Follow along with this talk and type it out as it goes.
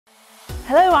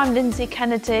Hello, I'm Lindsay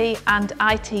Kennedy and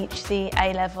I teach the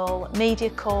A-level media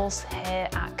course here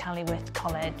at Calywith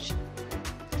College.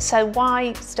 So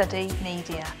why study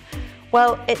media?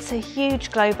 Well, it's a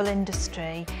huge global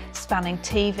industry spanning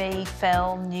TV,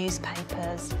 film,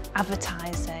 newspapers,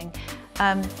 advertising,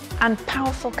 and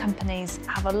powerful companies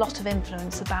have a lot of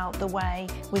influence about the way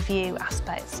we view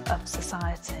aspects of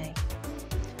society.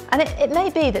 And it may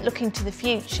be that looking to the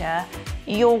future,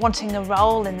 you're wanting a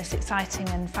role in this exciting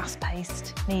and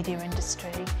fast-paced media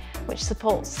industry, which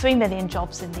supports 3 million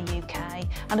jobs in the UK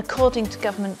and according to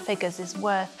government figures is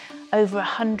worth over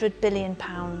 £100 billion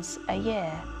a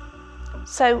year.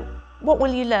 So what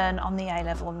will you learn on the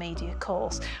A-level media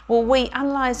course? Well, we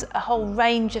analyse a whole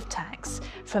range of texts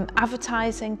from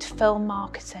advertising to film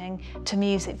marketing to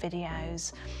music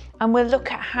videos. And we'll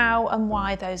look at how and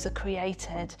why those are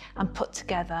created and put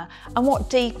together and what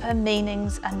deeper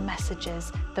meanings and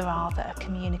messages there are that are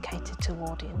communicated to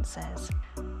audiences.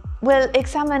 We'll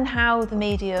examine how the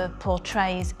media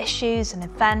portrays issues and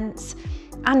events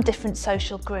and different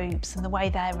social groups and the way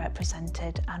they're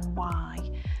represented and why.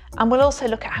 And we'll also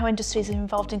look at how industries are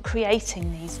involved in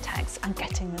creating these texts and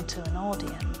getting them to an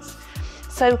audience.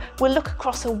 So we'll look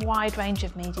across a wide range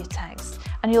of media texts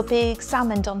and you'll be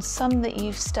examined on some that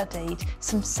you've studied,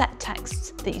 some set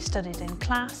texts that you studied in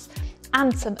class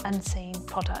and some unseen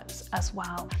products as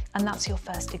well, and that's your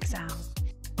first exam.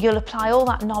 You'll apply all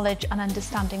that knowledge and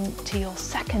understanding to your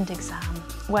second exam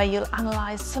where you'll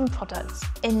analyse some products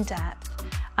in depth,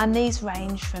 and these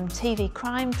range from TV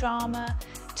crime drama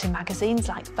to magazines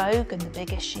like Vogue and The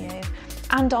Big Issue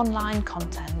and online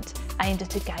content aimed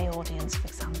at a gay audience, for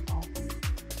example.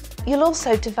 You'll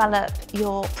also develop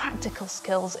your practical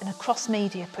skills in a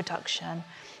cross-media production,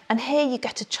 and here you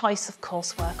get a choice of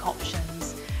coursework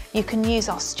options. You can use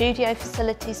our studio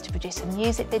facilities to produce a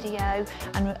music video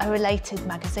and a related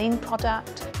magazine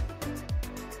product.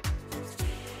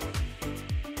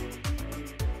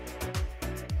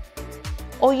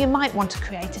 Or you might want to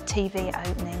create a TV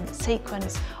opening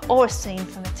sequence or a scene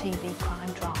from a TV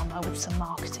crime drama with some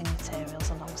marketing materials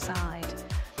alongside.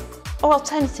 Or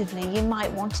alternatively, you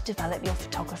might want to develop your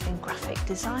photography and graphic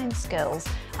design skills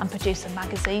and produce a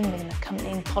magazine with an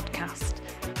accompanying podcast.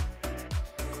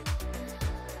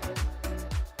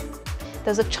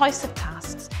 There's a choice of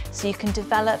tasks so you can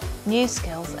develop new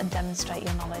skills and demonstrate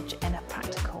your knowledge in a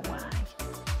practical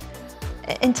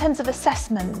way. In terms of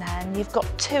assessment then, you've got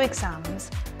 2 exams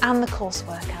and the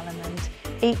coursework element,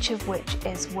 each of which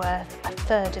is worth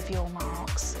 1/3 of your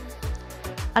marks.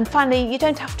 And finally, you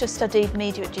don't have to have studied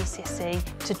media at GCSE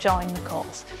to join the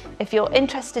course. If you're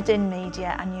interested in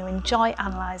media and you enjoy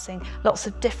analysing lots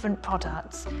of different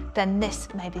products, then this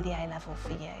may be the A-level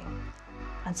for you.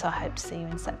 And so I hope to see you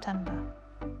in September.